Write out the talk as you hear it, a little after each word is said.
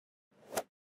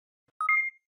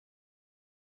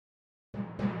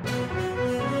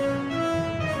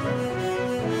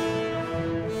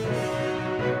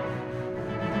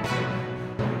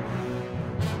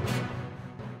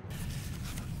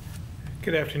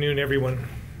Good afternoon, everyone.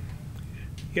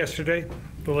 Yesterday,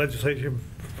 the legislature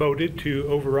voted to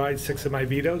override 6 of my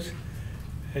vetoes.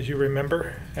 As you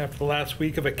remember, after the last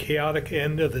week of a chaotic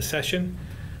end of the session,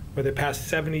 where they passed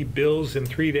 70 bills in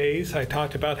 3 days, I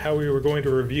talked about how we were going to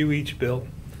review each bill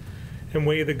and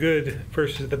weigh the good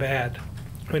versus the bad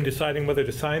when deciding whether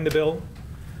to sign the bill,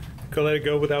 go let it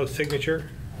go without signature,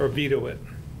 or veto it.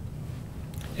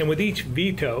 And with each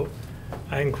veto,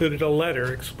 I included a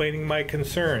letter explaining my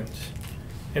concerns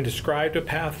and described a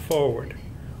path forward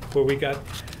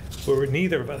where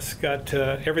neither of us got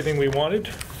everything we wanted,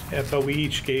 but we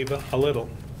each gave a little.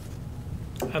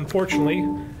 Unfortunately,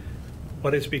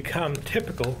 what has become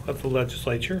typical of the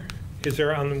legislature is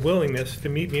their unwillingness to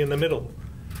meet me in the middle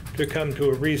to come to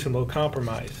a reasonable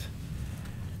compromise.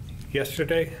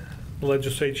 Yesterday, the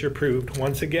legislature proved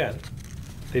once again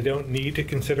they don't need to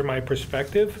consider my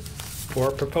perspective or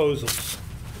proposals.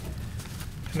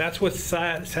 And that's what's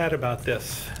sad about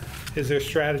this, is their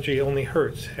strategy only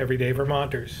hurts everyday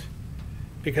Vermonters,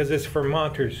 because it's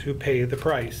Vermonters who pay the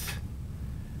price.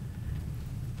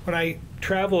 When I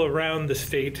travel around the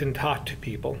state and talk to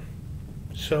people,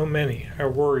 so many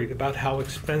are worried about how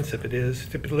expensive it is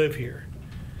to live here,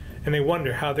 and they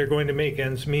wonder how they're going to make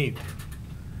ends meet.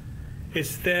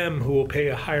 It's them who will pay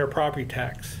a higher property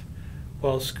tax,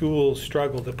 while schools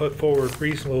struggle to put forward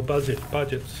reasonable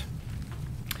budgets.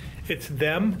 It's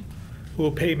them who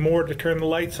will pay more to turn the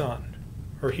lights on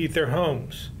or heat their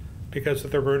homes because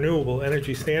of the renewable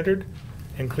energy standard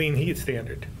and clean heat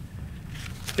standard.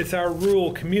 It's our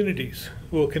rural communities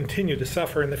who will continue to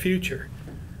suffer in the future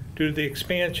due to the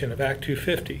expansion of Act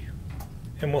 250,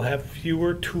 and will have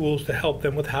fewer tools to help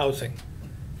them with housing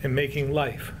and making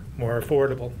life more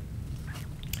affordable.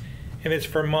 And it's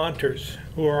Vermonters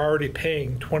who are already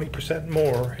paying 20%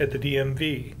 more at the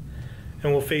DMV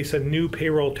and will face a new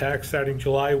payroll tax starting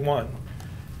July 1,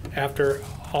 after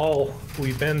all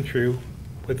we've been through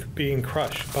with being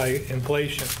crushed by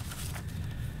inflation.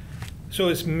 So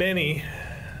as many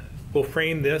will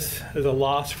frame this as a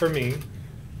loss for me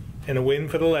and a win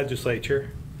for the legislature,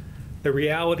 the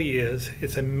reality is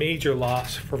it's a major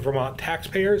loss for Vermont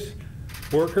taxpayers,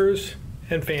 workers,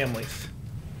 and families.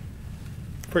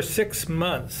 For 6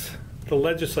 months, the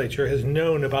legislature has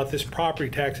known about this property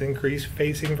tax increase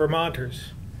facing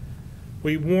Vermonters.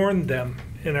 We warned them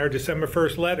in our December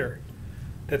 1st letter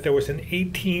that there was an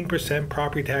 18%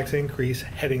 property tax increase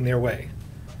heading their way.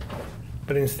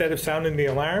 But instead of sounding the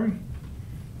alarm,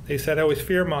 they said I was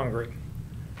fear-mongering,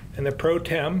 and the pro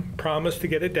tem promised to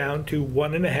get it down to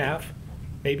 1.5%,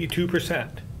 maybe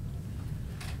 2%.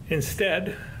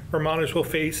 Instead, Vermonters will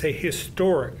face a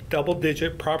historic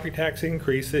double-digit property tax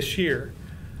increase this year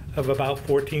of about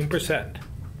 14%.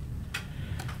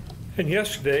 And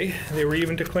yesterday, they were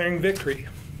even declaring victory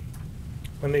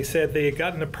when they said they had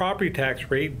gotten the property tax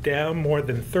rate down more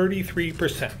than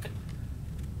 33%.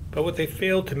 But what they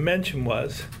failed to mention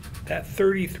was that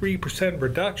 33%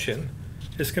 reduction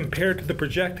is compared to the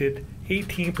projected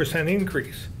 18%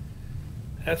 increase.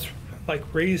 That's like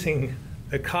raising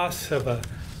the costs of a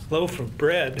loaf of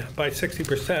bread by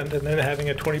 60% and then having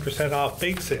a 20% off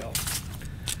bake sale.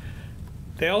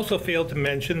 They also failed to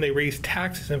mention they raised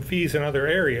taxes and fees in other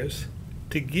areas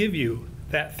to give you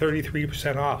that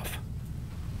 33% off.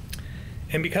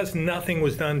 And because nothing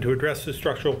was done to address the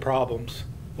structural problems,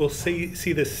 we'll see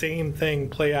the same thing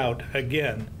play out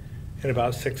again in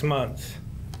about 6 months.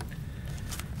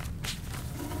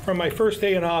 From my first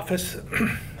day in office,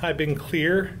 I've been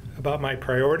clear about my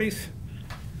priorities: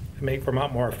 to make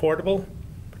Vermont more affordable,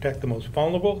 protect the most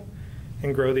vulnerable,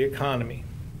 and grow the economy.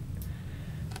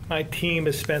 My team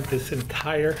has spent this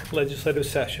entire legislative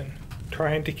session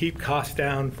trying to keep costs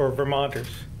down for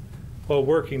Vermonters while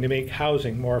working to make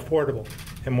housing more affordable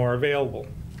and more available,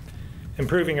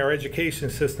 improving our education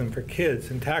system for kids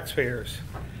and taxpayers,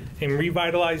 and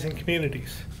revitalizing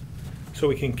communities so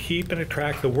we can keep and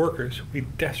attract the workers we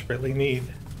desperately need.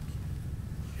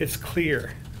 It's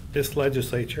clear this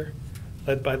legislature,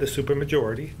 led by the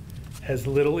supermajority, has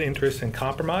little interest in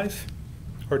compromise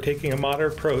or taking a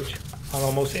moderate approach on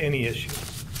almost any issue.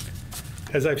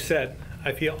 As I've said,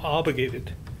 I feel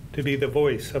obligated to be the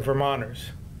voice of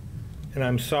Vermonters, and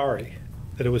I'm sorry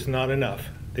that it was not enough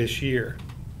this year.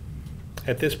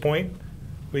 At this point,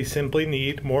 we simply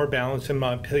need more balance in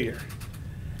Montpelier,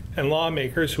 and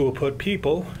lawmakers who will put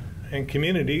people and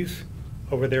communities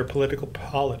over their political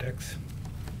politics.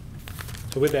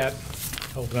 So with that,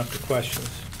 I'll open up to questions.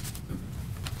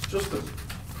 Just to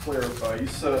clarify, you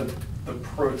said the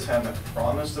pro tem had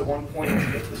promised at one point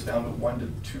to get this down to 1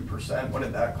 to 2%. When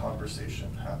did that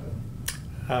conversation happen?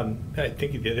 I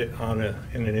think he did it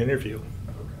in an interview. Okay.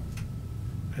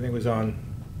 I think it was on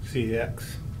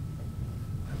ZX.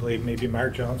 I believe maybe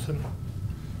Mark Johnson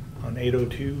on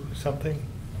 802 something.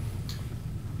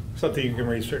 Something you can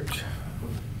research.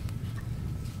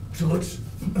 So let's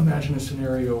imagine a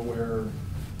scenario where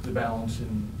the balance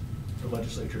in the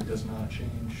legislature does not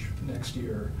change next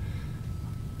year.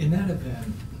 In that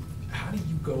event, how do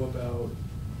you go about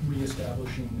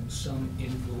reestablishing some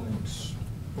influence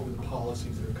over the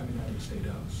policies that are coming out of the State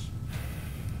House?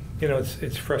 You know,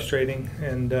 it's frustrating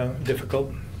and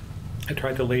difficult. I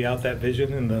tried to lay out that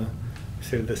vision in the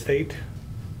State of the State,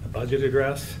 the budget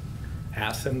address,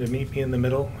 asked them to meet me in the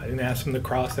middle. I didn't ask them to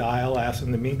cross the aisle, I asked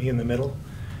them to meet me in the middle.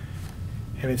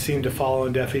 And it seemed to fall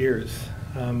on deaf ears.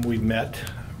 We met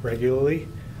regularly.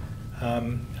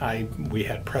 We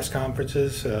had press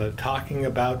conferences talking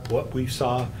about what we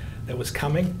saw that was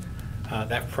coming.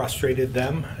 That frustrated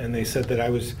them, and they said that I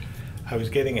was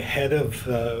getting ahead of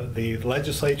the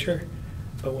legislature.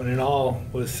 But when it all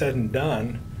was said and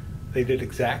done, they did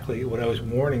exactly what I was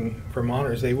warning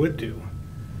Vermonters they would do,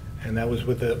 and that was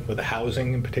with the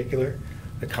housing in particular,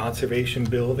 the conservation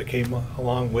bill that came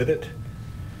along with it,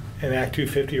 and Act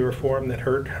 250 reform that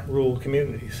hurt rural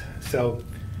communities. So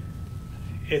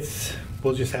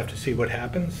we'll just have to see what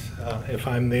happens, if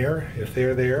I'm there, if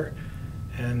they're there,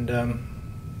 and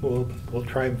we'll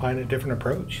try and find a different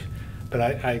approach. But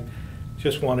I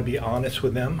just want to be honest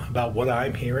with them about what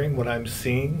I'm hearing, what I'm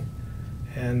seeing,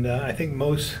 and I think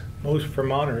most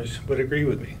Vermonters would agree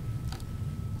with me.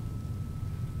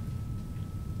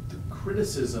 The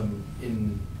criticism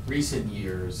in recent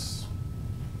years,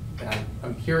 and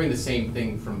I'm hearing the same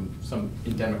thing from some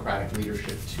in Democratic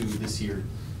leadership too this year,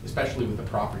 especially with the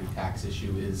property tax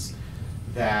issue, is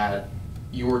that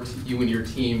you and your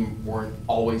team weren't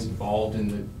always involved in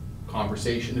the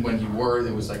conversation. When you were,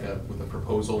 there was with a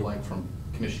proposal like from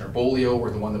Commissioner Bolio, or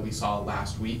the one that we saw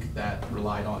last week that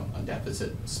relied on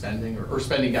deficit spending, or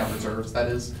spending down reserves, that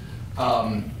is.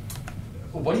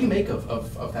 What do you make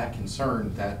of that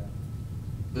concern, that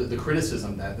the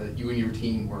criticism that you and your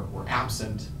team were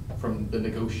absent from the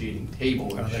negotiating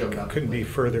table and showed up? Couldn't be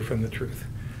further from the truth.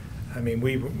 I mean,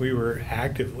 we were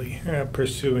actively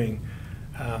pursuing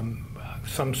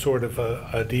some sort of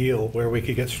a deal where we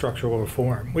could get structural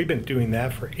reform. We've been doing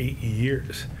that for 8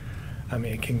 years. I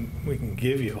mean, we can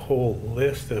give you a whole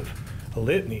list of a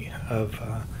litany of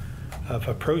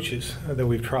approaches that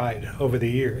we've tried over the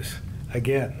years.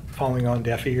 Again, falling on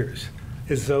deaf ears,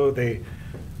 as though they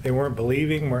weren't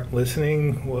believing, weren't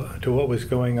listening to what was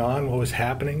going on, what was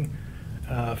happening.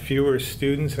 Fewer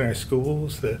students in our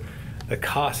schools, the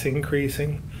costs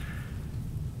increasing.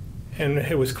 And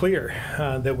it was clear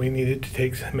that we needed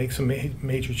to make some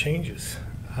major changes.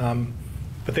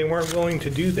 But they weren't willing to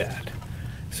do that.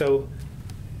 So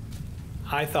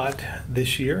I thought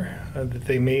this year that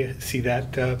they may see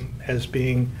that as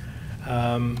being,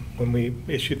 when we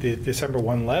issued the December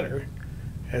 1 letter,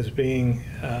 as being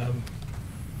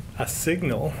a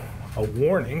signal, a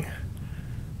warning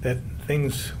that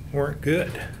things weren't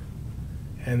good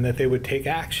and that they would take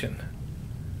action.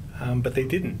 But they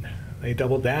didn't. They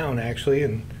doubled down, actually,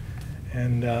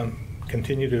 and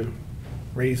continue to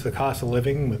raise the cost of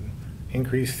living with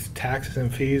increased taxes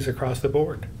and fees across the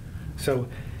board. So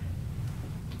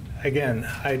again,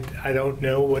 I don't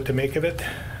know what to make of it,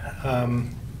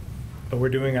 but we're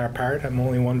doing our part. I'm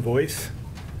only one voice,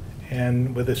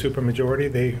 and with a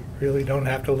supermajority, they really don't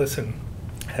have to listen,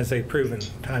 as they've proven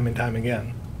time and time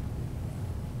again.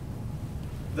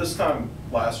 This time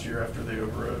last year, after they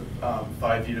overrode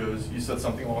 5 vetoes, you said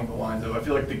something along the lines of, I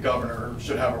feel like the governor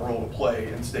should have a role to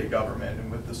play in state government, and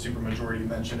with the supermajority you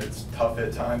mentioned, it's tough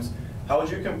at times. How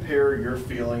would you compare your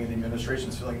feeling and the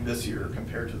administration's feeling this year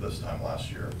compared to this time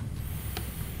last year?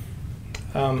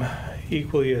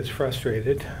 Equally as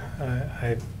frustrated.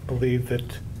 I believe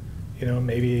that,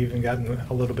 maybe even gotten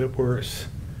a little bit worse.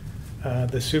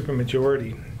 The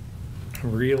supermajority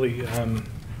really, I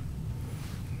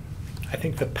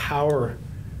think the power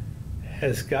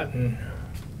has gotten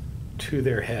to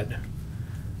their head.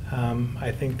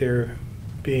 I think they're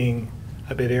being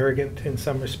a bit arrogant in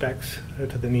some respects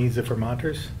to the needs of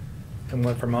Vermonters and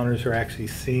what Vermonters are actually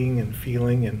seeing and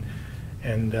feeling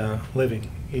and living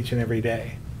each and every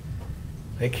day.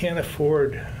 They can't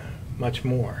afford much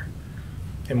more.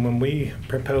 And when we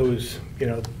propose,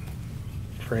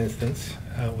 for instance,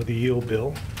 with the yield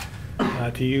bill,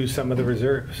 to use some of the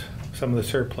reserves, some of the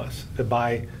surplus, to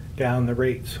buy down the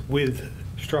rates with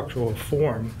structural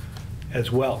reform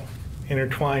as well,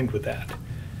 intertwined with that.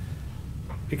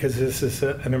 Because this is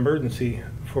an emergency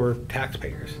for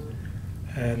taxpayers.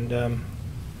 And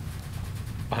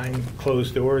behind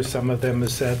closed doors, some of them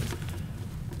have said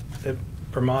that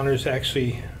Vermonters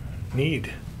actually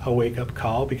need a wake-up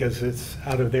call because it's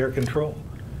out of their control.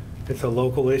 It's a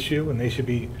local issue, and they should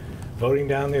be voting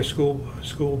down their school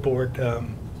board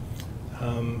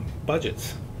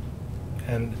budgets.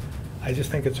 And I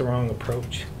just think it's a wrong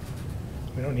approach.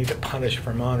 We don't need to punish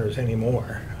Vermonters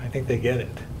anymore. I think they get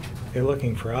it. They're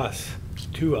looking for us,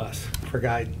 for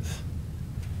guidance.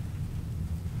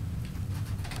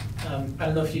 I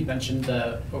don't know if you mentioned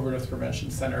the Overdose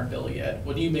Prevention Center bill yet.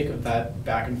 What do you make of that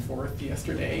back and forth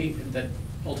yesterday that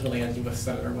ultimately ended with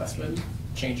Senator Westman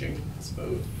changing his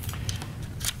vote?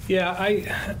 Yeah,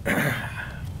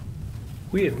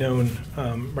 we had known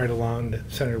right along that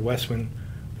Senator Westman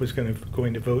was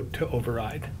going to vote to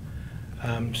override.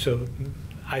 So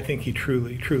I think he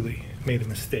truly made a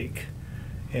mistake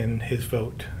in his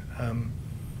vote. I'm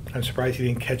surprised he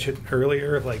didn't catch it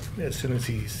earlier, like as soon as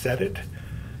he said it.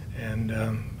 And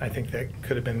I think that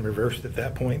could have been reversed at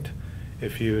that point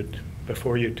if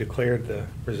before you declared the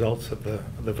results of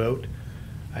the vote.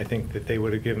 I think that they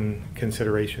would have given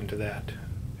consideration to that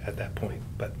at that point.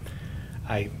 But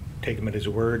I take him at his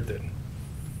word that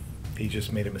he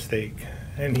just made a mistake.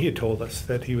 And he had told us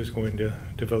that he was going to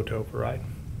vote to override.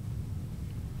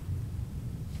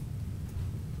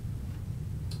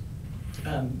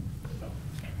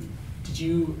 Did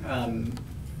you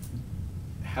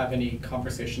have any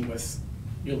conversation with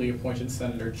newly appointed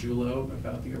Senator Julo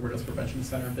about the Overdose Prevention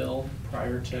Center bill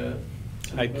prior to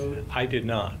the vote? I did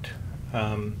not.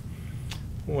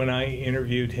 When I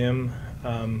interviewed him,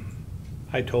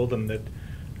 I told him that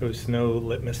there was no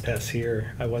litmus test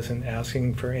here. I wasn't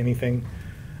asking for anything.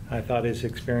 I thought his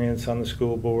experience on the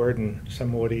school board and some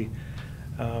of what he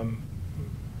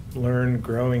learned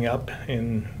growing up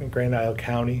in Grand Isle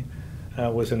County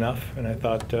was enough, and I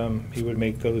thought he would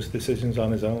make those decisions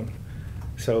on his own.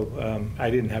 So I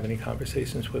didn't have any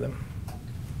conversations with him.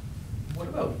 What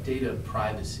about data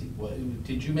privacy?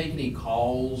 Did you make any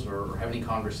calls or have any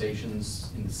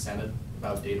conversations in the Senate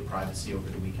about data privacy over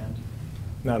the weekend?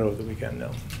 Not over the weekend,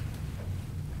 no.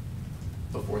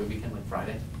 Before the weekend, like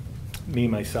Friday? Me,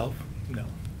 myself, no.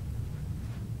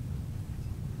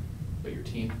 But your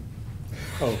team?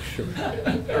 Oh, sure.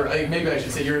 Or maybe I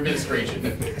should say your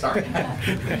administration. Sorry.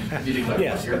 You did clarify,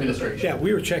 Yes. your administration. Yeah,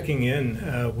 we were checking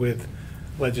in with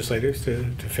legislators to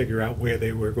figure out where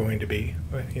they were going to be.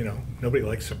 You know, nobody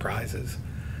likes surprises.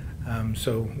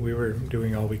 So we were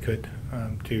doing all we could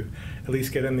to at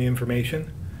least get them the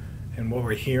information and what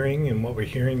we're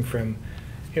hearing from,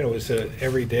 you know, is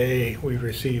every day we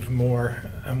receive more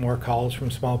calls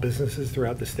from small businesses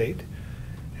throughout the state.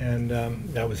 And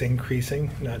that was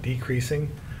increasing, not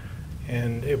decreasing.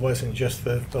 And it wasn't just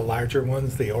the larger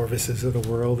ones, the Orvises of the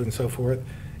world and so forth.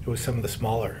 It was some of the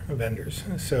smaller vendors.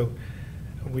 So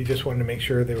we just wanted to make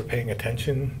sure they were paying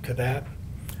attention to that,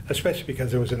 especially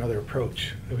because there was another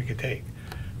approach that we could take.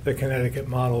 The Connecticut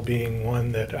model being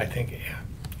one that I think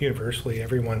universally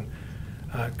everyone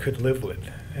could live with.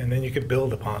 And then you could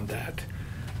build upon that.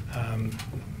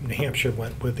 New Hampshire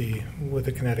went with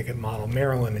the Connecticut model.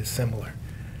 Maryland is similar.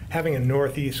 Having a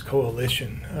Northeast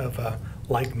coalition of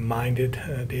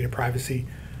like-minded data privacy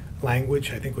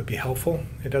language, I think, would be helpful.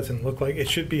 It doesn't look like it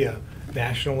should be a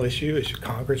national issue.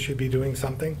 Congress should be doing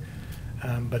something,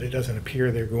 but it doesn't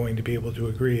appear they're going to be able to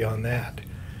agree on that.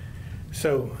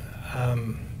 So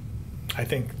I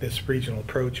think this regional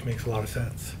approach makes a lot of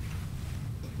sense.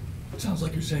 It sounds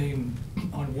like you're saying,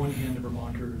 on one hand, the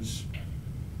Vermonters,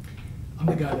 I'm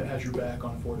the guy that has your back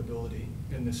on affordability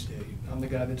in this state. I'm the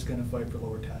guy that's going to fight for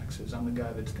lower taxes. I'm the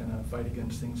guy that's going to fight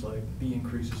against things like the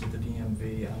increases at the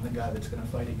DMV. I'm the guy that's going to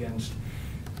fight against,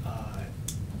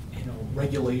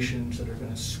 regulations that are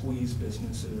going to squeeze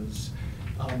businesses.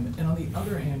 And on the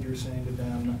other hand, you're saying to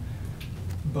them,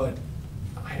 but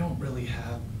I don't really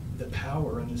have the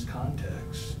power in this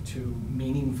context to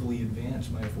meaningfully advance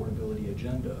my affordability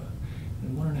agenda. And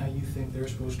I'm wondering how you think they're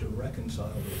supposed to reconcile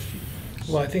those two things.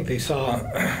 Well, I think they saw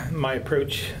my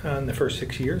approach in the first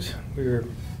 6 years. We were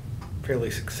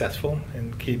fairly successful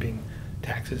in keeping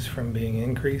taxes from being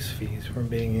increased, fees from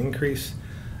being increased.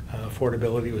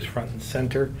 Affordability was front and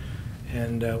center,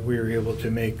 and we were able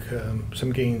to make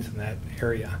some gains in that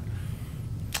area.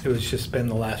 It was just been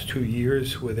the last 2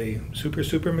 years with a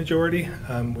super majority.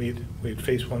 We'd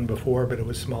faced one before, but it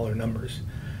was smaller numbers.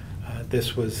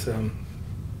 This was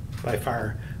by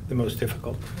far the most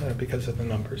difficult because of the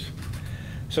numbers.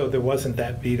 So there wasn't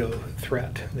that veto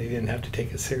threat. They didn't have to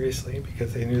take it seriously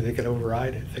because they knew they could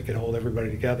override it. They could hold everybody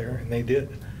together, and they did.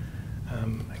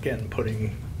 Again,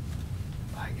 putting,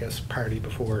 I guess, party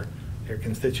before their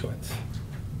constituents.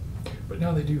 But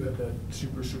now they do have that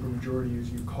super majority, as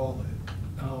you call it.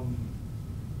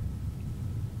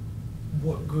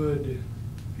 What good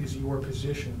is your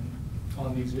position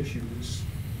on these issues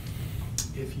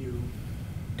if you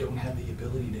don't have the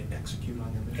ability to execute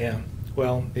on your mission? Yeah,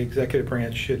 well, the executive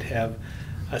branch should have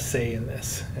a say in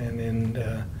this, and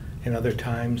in other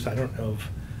times, I don't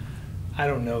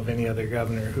know of any other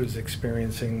governor who's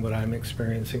experiencing what I'm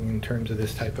experiencing in terms of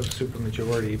this type of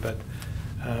supermajority, but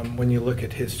when you look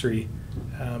at history,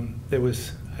 there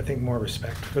was, I think, more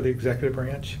respect for the executive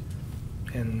branch,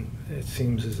 and it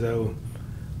seems as though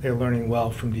they're learning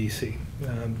well from DC.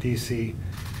 DC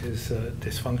is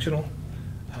dysfunctional.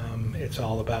 It's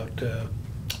all about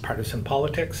partisan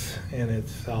politics, and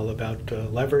it's all about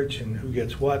leverage and who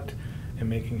gets what, and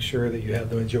making sure that you have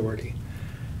the majority.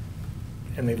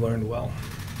 And they've learned well.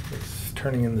 It's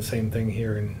turning in the same thing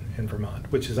here in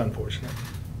Vermont, which is unfortunate.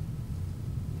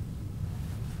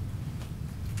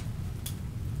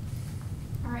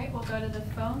 All right, we'll go to the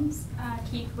phones.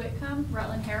 Keith Whitcomb,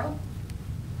 Rutland Herald.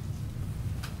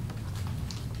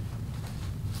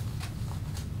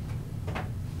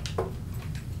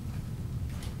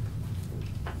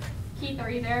 Keith,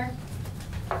 are you there?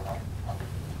 All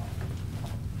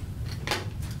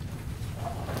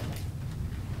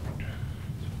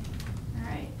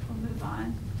right, we'll move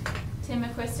on. Tim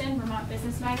McQuiston, Vermont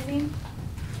Business Magazine.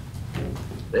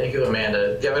 Thank you,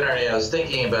 Amanda. Governor, I was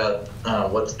thinking about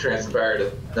what's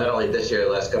transpired not only this year,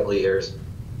 the last couple of years,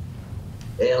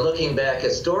 and looking back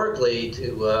historically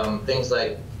to things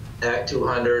like Act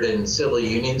 200 and civil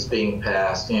unions being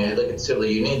passed. You know, you look at civil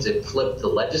unions, it flipped the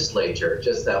legislature,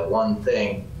 just that one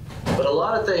thing. But a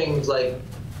lot of things like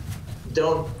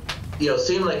don't,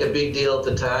 seem like a big deal at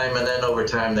the time, and then over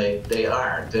time they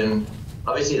aren't. And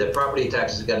obviously the property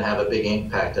tax is going to have a big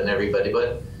impact on everybody.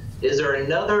 But is there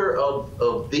another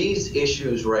of these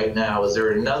issues right now? Is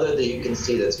there another that you can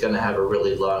see that's going to have a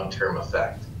really long-term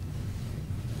effect?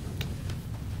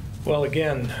 Well,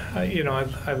 again,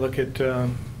 I look at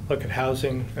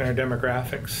housing and our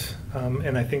demographics,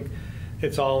 and I think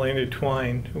it's all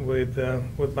intertwined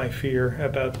with my fear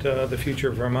about the future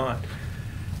of Vermont.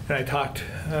 And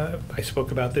I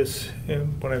spoke about this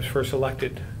when I was first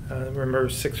elected. Remember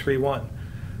 631?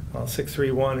 Well,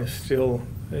 631 is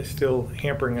still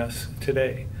hampering us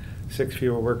today. 6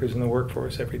 fewer workers in the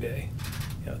workforce every day.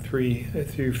 3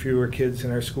 fewer kids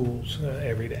in our schools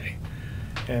every day.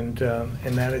 And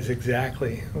that is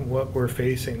exactly what we're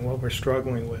facing, what we're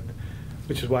struggling with,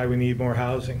 which is why we need more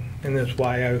housing. And that's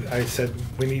why I said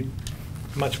we need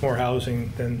much more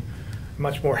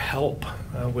help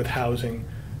with housing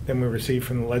than we received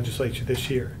from the legislature this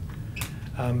year.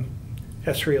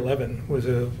 S311 was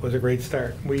a great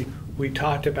start. We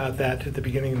talked about that at the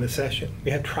beginning of the session.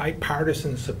 We had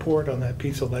tripartisan support on that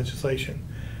piece of legislation,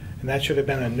 and that should have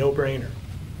been a no-brainer.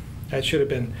 That should have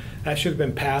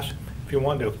been passed. If you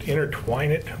wanted to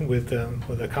intertwine it with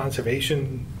a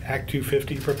Conservation Act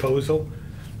 250 proposal,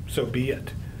 so be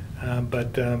it.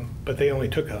 But they only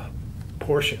took a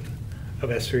portion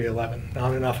of S311,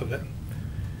 not enough of it.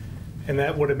 And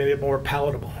that would have made it more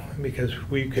palatable, because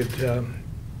we could,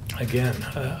 again,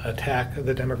 attack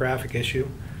the demographic issue,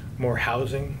 more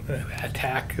housing,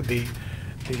 attack the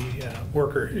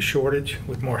worker shortage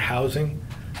with more housing,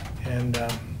 and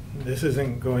this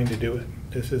isn't going to do it.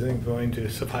 This isn't going to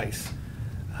suffice.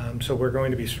 So we're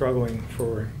going to be struggling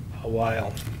for a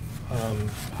while,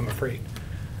 I'm afraid,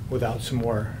 without some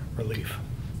more relief.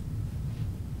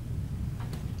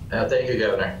 Thank you,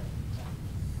 Governor.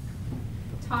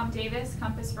 Tom Davis,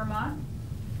 Compass Vermont.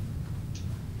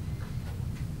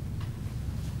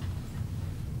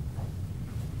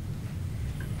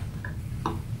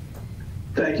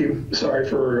 Thank you. Sorry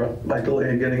for my delay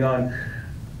in getting on.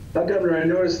 Governor, I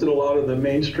noticed that a lot of the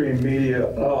mainstream media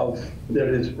that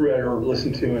is read or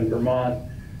listened to in Vermont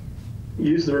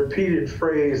use the repeated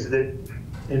phrase that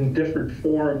in different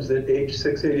forms that H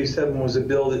 687 was a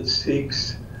bill that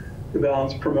seeks to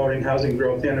balance promoting housing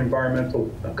growth and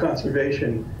environmental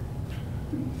conservation.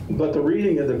 But the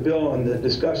reading of the bill and the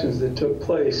discussions that took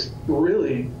place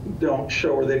really don't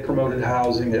show where they promoted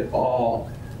housing at all.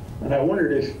 And I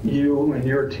wondered if you and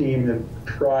your team have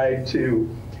tried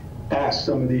to ask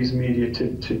some of these media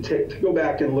to go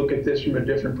back and look at this from a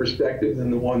different perspective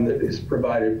than the one that is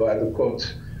provided by the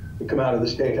quotes that come out of the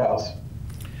State House.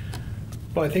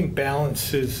 Well, I think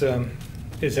balance is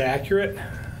accurate,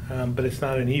 but it's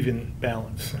not an even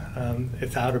balance.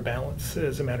 It's out of balance,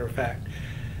 as a matter of fact.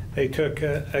 They took,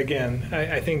 again,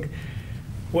 I think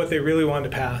what they really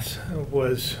wanted to pass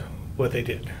was what they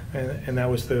did, and that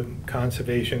was the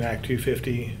Conservation Act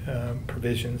 250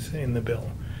 provisions in the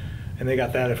bill. And they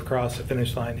got that across the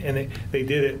finish line. And they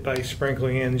did it by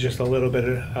sprinkling in just a little bit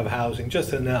of housing,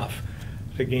 just enough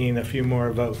to gain a few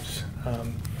more votes.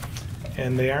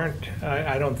 And they aren't,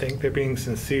 I don't think they're being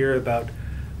sincere about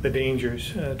the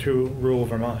dangers to rural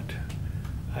Vermont.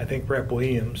 I think Rep.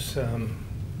 Williams,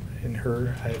 in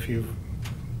her, if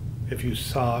you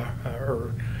saw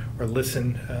or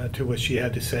listened to what she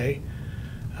had to say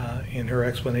in her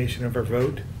explanation of her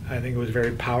vote, I think it was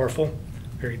very powerful,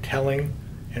 very telling,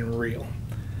 and real.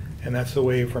 And that's the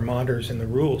way Vermonters in the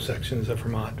rural sections of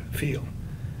Vermont feel.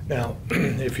 Now,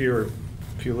 if you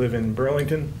live in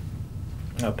Burlington,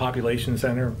 population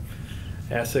center,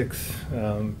 Essex,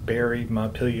 Barry,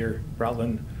 Montpelier,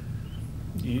 Rutland,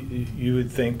 you would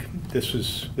think this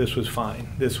was fine,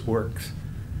 this works.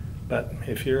 But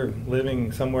if you're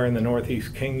living somewhere in the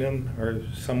Northeast Kingdom or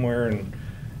somewhere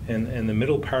in the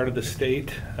middle part of the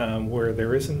state where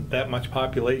there isn't that much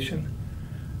population,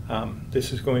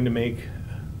 this is going to make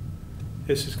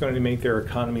their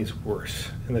economies worse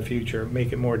in the future,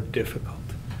 make it more difficult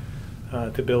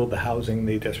to build the housing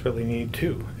they desperately need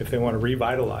to if they want to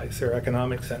revitalize their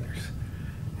economic centers.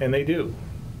 And they do,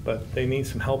 but they need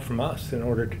some help from us in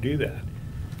order to do that.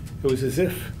 It was as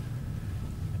if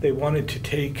they wanted to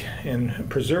take and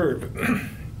preserve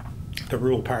the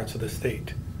rural parts of the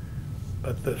state.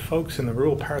 But the folks in the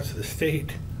rural parts of the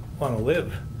state want to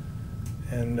live,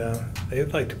 and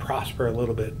they'd like to prosper a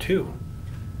little bit too.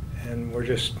 And we're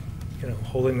just,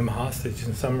 holding them hostage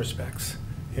in some respects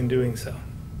in doing so.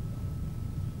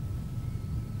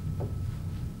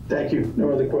 Thank you.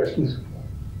 No other questions.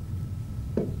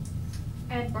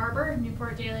 Ed Barber,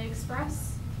 Newport Daily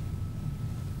Express.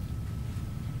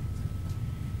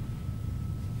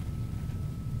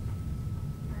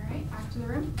 All right, back to the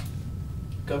room.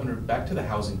 Governor, back to the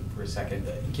housing for a second.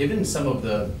 Given some of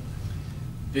the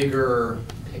bigger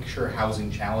picture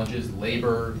housing challenges,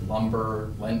 labor,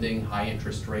 lumber, lending, high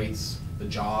interest rates, the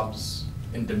jobs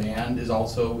and demand is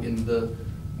also in the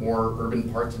more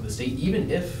urban parts of the state. Even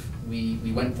if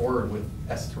we went forward with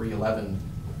S311,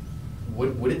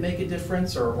 would it make a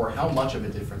difference, or how much of a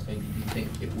difference maybe do you think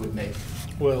it would make?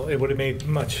 Well, it would have made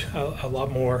a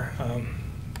lot more,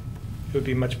 it would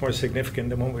be much more significant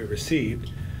than what we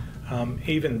received.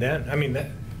 Even then,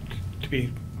 to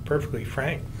be perfectly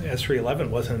frank, S311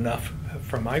 wasn't enough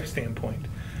from my standpoint.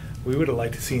 We would have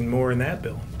liked to seen more in that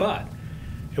bill, but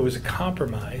it was a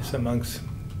compromise amongst,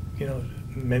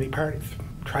 many parties,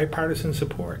 tripartisan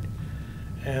support.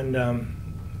 And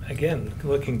again,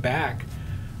 looking back,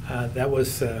 that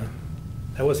wasn't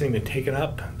even taken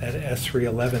up. That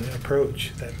S311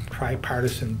 approach, that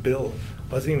tripartisan bill,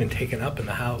 wasn't even taken up in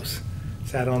the House. It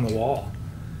sat on the wall.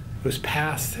 It was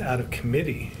passed out of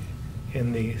committee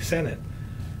in the Senate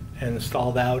and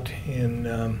stalled out in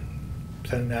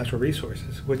Senate Natural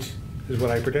Resources, which is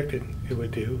what I predicted it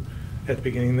would do at the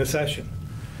beginning of the session.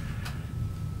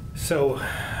 So,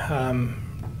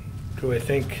 do I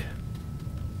think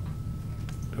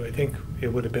it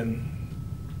would have been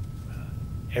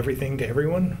everything to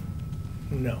everyone?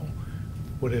 No.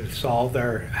 Would it have solved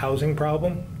our housing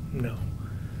problem? No.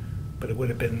 But it would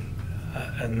have been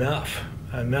enough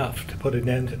to put a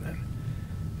dent in it.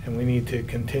 And we need to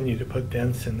continue to put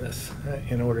dents in this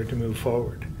in order to move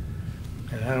forward.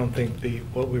 And I don't think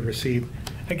what we received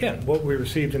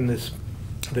in this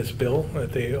bill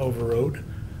that they overrode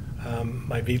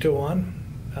my veto on,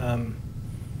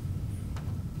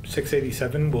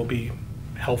 687 will be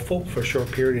helpful for a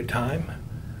short period of time.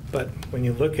 But when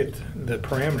you look at the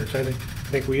parameters, I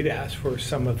think we'd asked for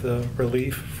some of the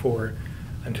relief for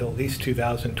until at least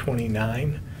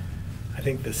 2029. I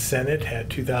think the Senate had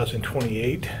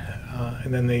 2028,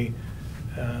 and then they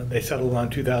settled on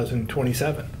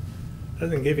 2027.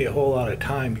 Doesn't give you a whole lot of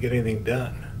time to get anything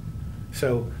done.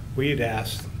 So we had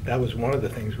asked, that was one of the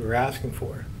things we were asking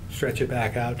for, stretch it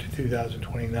back out to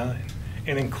 2029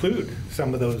 and include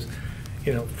some of those,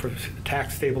 for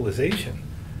tax stabilization.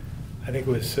 I think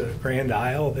it was Grand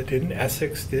Isle that didn't,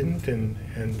 Essex didn't,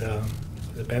 and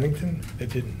was it Bennington that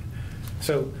didn't.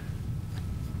 So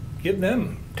give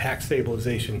them tax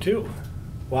stabilization too.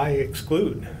 Why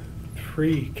exclude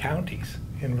 3 counties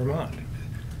in Vermont?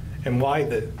 And why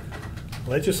the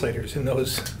legislators in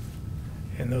those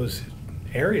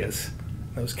areas,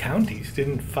 those counties,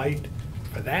 didn't fight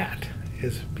for that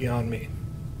is beyond me.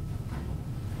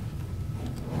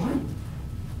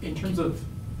 In terms of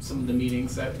some of the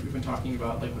meetings that we've been talking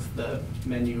about, like with the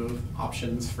menu of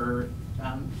options for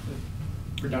the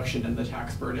reduction in the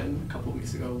tax burden a couple of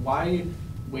weeks ago, why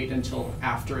wait until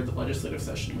after the legislative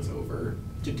session was over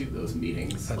to do those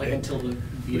meetings? Like until the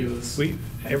vetoes?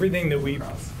 Everything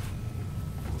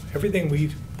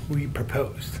we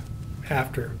proposed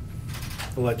after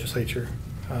the legislature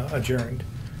adjourned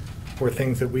were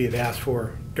things that we had asked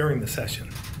for during the session.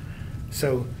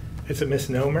 So it's a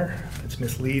misnomer. It's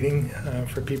misleading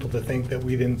for people to think that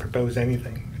we didn't propose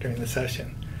anything during the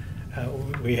session.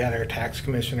 We had our tax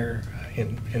commissioner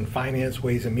in finance,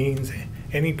 ways and means,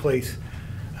 any place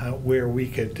where we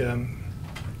could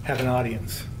have an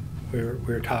audience. We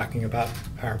were talking about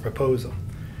our proposal.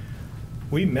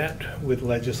 We met with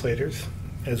legislators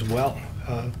as well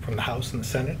from the House and the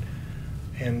Senate,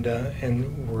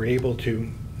 and were able to,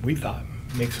 we thought,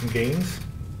 make some gains.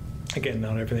 Again,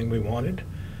 not everything we wanted.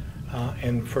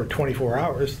 And for 24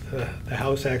 hours, the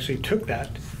House actually took that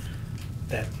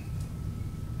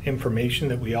information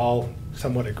that we all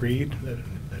somewhat agreed,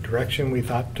 the direction we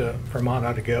thought Vermont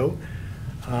ought to go,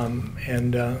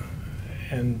 and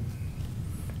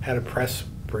had a press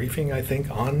briefing, I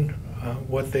think, on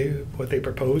what they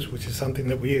proposed, which is something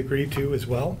that we agreed to as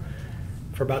well,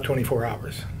 for about 24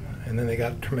 hours. And then they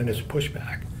got tremendous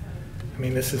pushback. I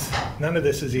mean, none of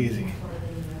this is easy.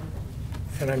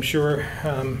 And I'm sure,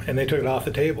 and they took it off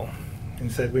the table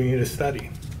and said, we need a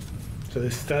study. So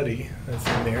this study that's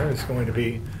in there is going to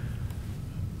be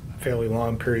a fairly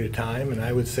long period of time, and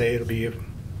I would say it'll be,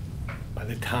 by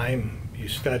the time you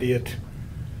study it,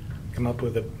 come up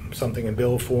with something in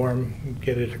bill form,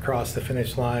 get it across the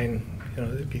finish line,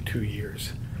 it'd be 2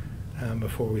 years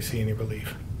before we see any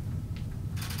relief.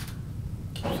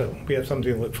 So we have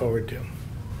something to look forward to.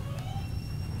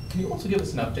 Can you also give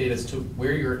us an update as to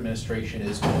where your administration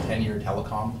is with the 10-year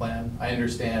telecom plan? I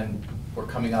understand we're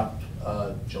coming up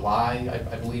July,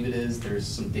 I believe it is. There's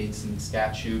some dates in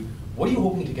statute. What are you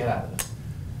hoping to get out of it?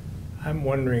 I'm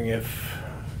wondering if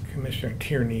Commissioner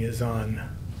Tierney is on.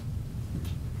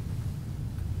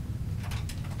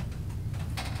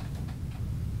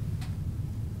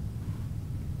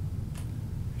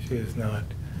 She is not.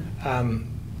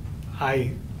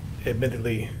 I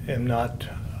admittedly am not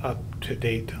up to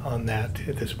date on that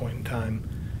at this point in time.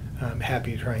 I'm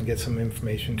happy to try and get some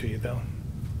information to you, though.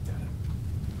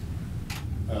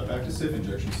 Back to safe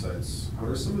injection sites, what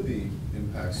are some of the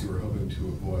impacts you were hoping to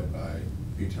avoid by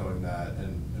vetoing that,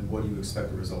 and what do you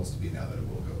expect the results to be now that it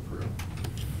will go through?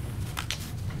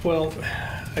 Well,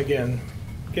 again,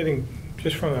 getting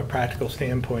just from a practical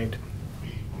standpoint,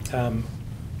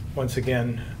 once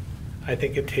again, I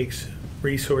think it takes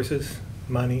resources,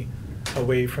 money,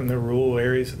 away from the rural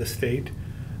areas of the state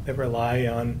that rely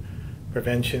on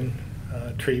prevention,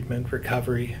 treatment,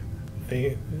 recovery.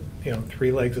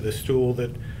 Three legs of the stool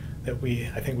that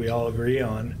I think we all agree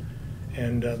on,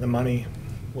 and the money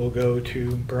will go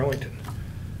to Burlington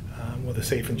with a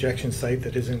safe injection site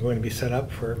that isn't going to be set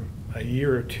up for a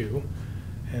year or two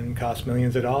and cost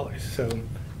millions of dollars. So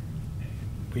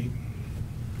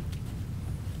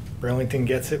Burlington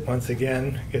gets it once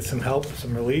again, gets some help,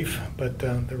 some relief, but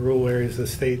the rural areas of the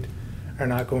state are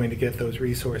not going to get those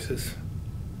resources.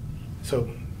 So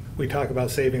we talk about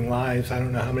saving lives. I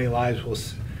don't know how many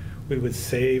lives we would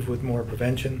save with more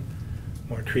prevention,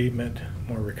 more treatment,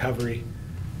 more recovery,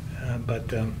 but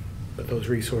those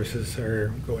resources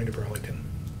are going to Burlington.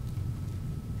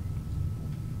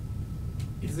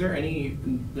 Is there any,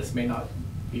 this may not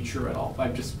be true at all, but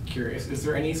I'm just curious, is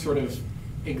there any sort of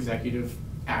executive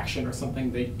action or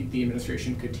something that the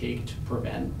administration could take to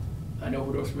prevent an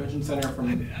overdose prevention center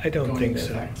from I don't going think into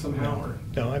so. effect somehow? No. Or?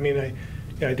 No, I mean,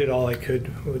 I did all I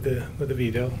could with the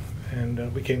veto,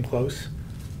 and we came close,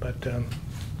 but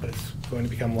it's going to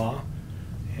become law,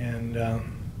 and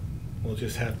we'll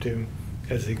just have to,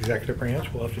 as the executive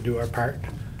branch, we'll have to do our part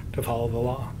to follow the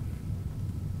law.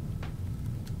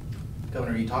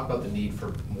 Governor, you talked about the need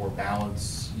for more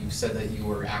balance. You said that you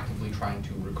were actively trying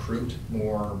to recruit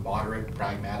more moderate,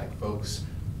 pragmatic folks.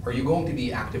 Are you going to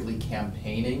be actively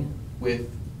campaigning with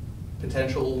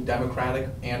potential Democratic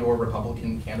and or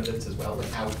Republican candidates as well,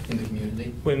 like out in the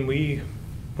community? When we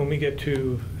get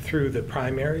through the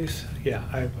primaries, yeah,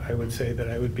 I would say that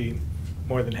I would be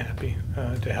more than happy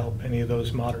to help any of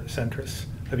those moderate centrists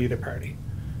of either party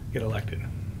get elected.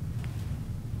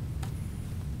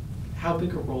 How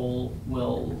big a role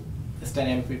will this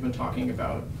dynamic we've been talking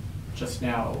about just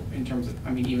now, in terms of, I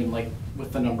mean, even like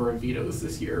with the number of vetoes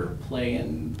this year, play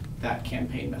in that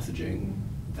campaign messaging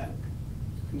that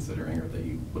you're considering or that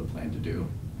you would plan to do?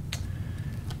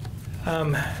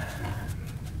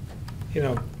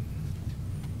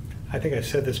 I think I've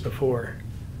said this before.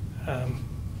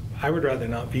 I would rather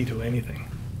not veto anything.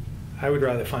 I would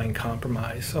rather find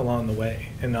compromise along the way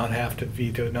and not have to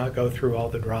veto, not go through all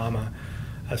the drama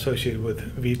associated with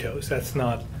vetoes. That's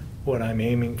not what I'm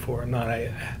aiming for. I'm not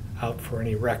out for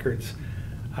any records.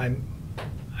 I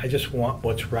just want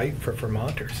what's right for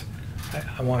Vermonters.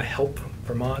 I want to help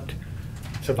Vermont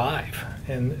survive.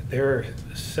 And there are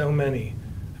so many,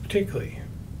 particularly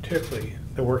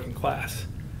the working class,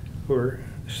 who are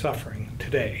suffering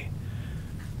today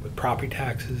with property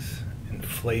taxes,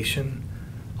 inflation,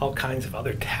 all kinds of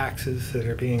other taxes that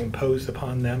are being imposed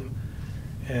upon them.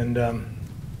 And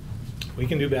we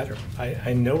can do better.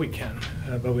 I know we can,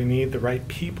 but we need the right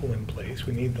people in place.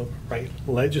 We need the right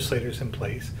legislators in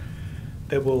place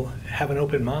that will have an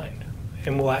open mind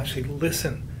and will actually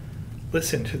listen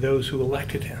to those who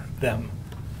elected them,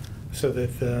 so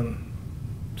that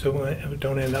so we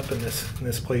don't end up in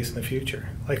this place in the future.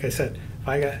 Like I said, if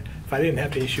I didn't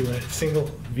have to issue a single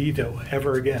veto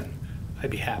ever again, I'd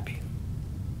be happy.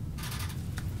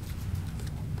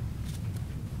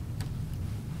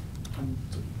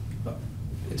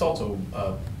 It's also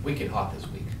wicked hot this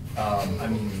week. I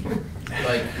mean,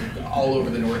 like all over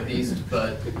the Northeast,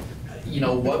 but you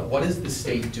know, what is the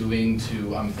state doing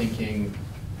to, I'm thinking,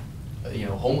 you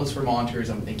know, homeless Vermonters,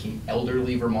 I'm thinking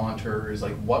elderly Vermonters,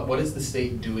 like what is the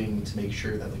state doing to make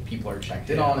sure that like people are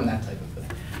checked in on and that type of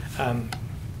thing?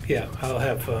 Yeah, I'll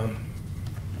have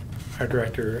our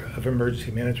Director of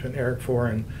Emergency Management, Eric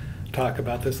Foran, talk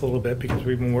about this a little bit, because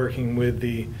we've been working with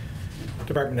the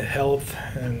Department of Health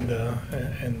and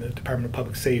the Department of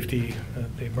Public Safety,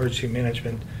 the Emergency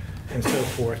Management, and so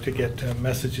forth, to get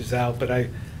messages out. But I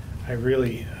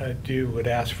really would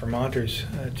ask Vermonters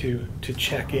to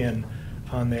check in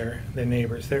on their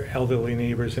neighbors, their elderly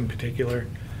neighbors in particular,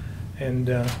 and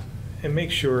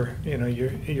make sure, you know,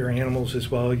 your animals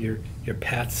as well, your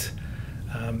pets.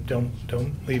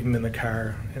 Don't leave them in the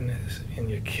car, and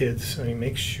your kids. I mean,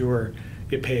 make sure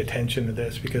you pay attention to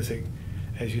this, because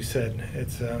as you said,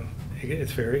 it's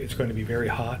going to be very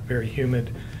hot, very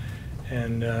humid,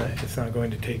 and it's not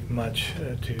going to take much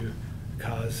to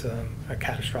cause a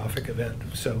catastrophic event.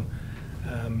 So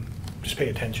just pay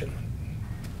attention,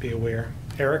 be aware.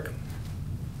 Eric?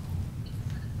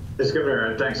 Yes,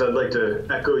 Governor, thanks. I'd like to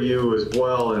echo you as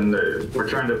well, and we're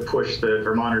trying to push that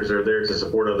Vermonters are there to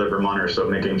support other Vermonters, so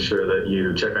making sure that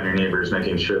you check on your neighbors,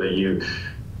 making sure that you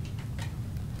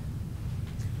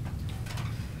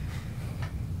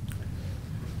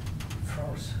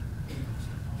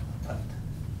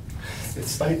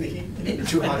It's slightly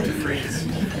too hot to freeze.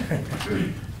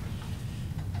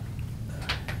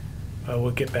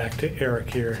 We'll get back to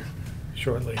Eric here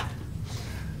shortly.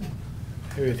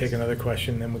 Maybe we'll take another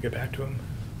question, then we'll get back to him.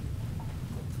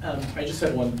 I just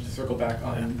had one to circle back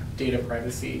on data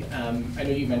privacy. I know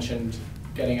you mentioned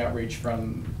getting outreach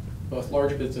from both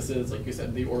large businesses, like you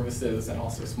said, the Orvises, and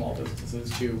also small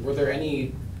businesses too. Were there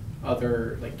any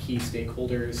other like key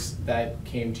stakeholders that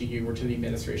came to you or to the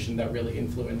administration that really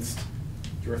influenced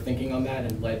your thinking on that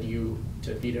and led you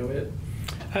to veto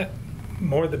it?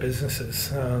 More the businesses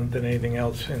than anything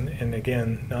else, and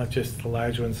again, not just the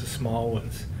large ones, the small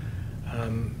ones.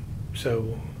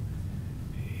 So,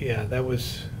 yeah, that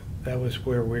was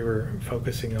where we were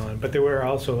focusing on. But there were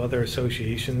also other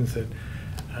associations that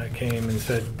came and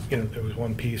said, you know, there was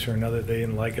one piece or another they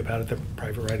didn't like about it, the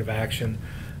private right of action.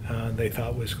 They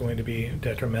thought was going to be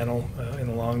detrimental in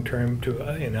the long term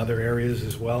to in other areas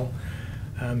as well.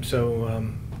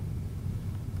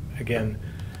 Again,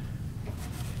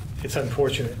 it's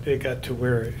unfortunate it got to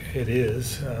where it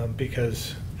is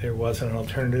because there wasn't an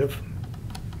alternative,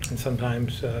 and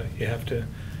sometimes you have to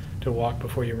walk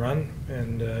before you run,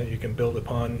 and you can build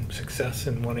upon success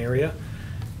in one area.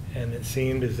 And it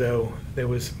seemed as though there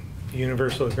was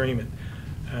universal agreement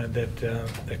that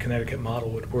the Connecticut model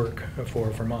would work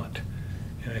for Vermont,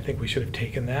 and I think we should have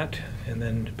taken that and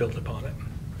then built upon it.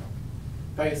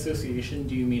 By association,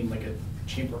 do you mean like a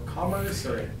Chamber of Commerce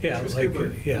or interest group,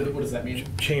 group? Yeah. What does that mean?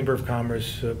 Chamber of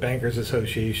Commerce, Bankers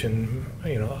Association,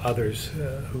 you know, others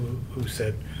who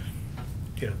said,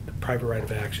 you know, the private right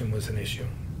of action was an issue.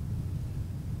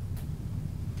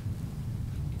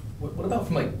 What about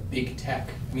from like big tech?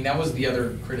 I mean, that was the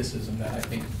other criticism that I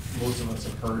think most of us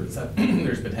have heard, is that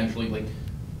there's potentially like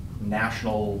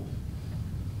national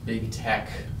big tech,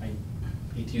 I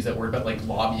hate to use that word, but like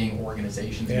lobbying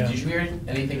organizations. Yeah. Did you hear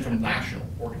anything from national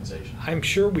organizations? I'm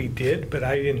sure we did, but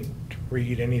I didn't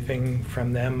read anything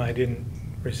from them. I didn't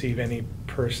receive any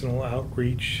personal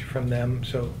outreach from them.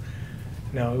 So,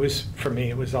 no, it was, for me,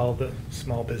 it was all the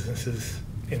small businesses,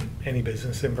 in any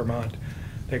business in Vermont,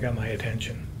 that got my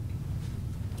attention.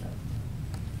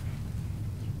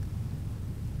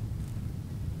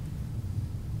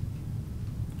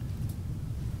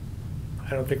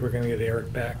 I don't think we're going to get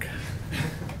Eric back.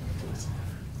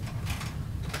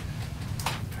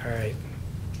 All right.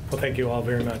 Well, thank you all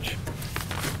very much.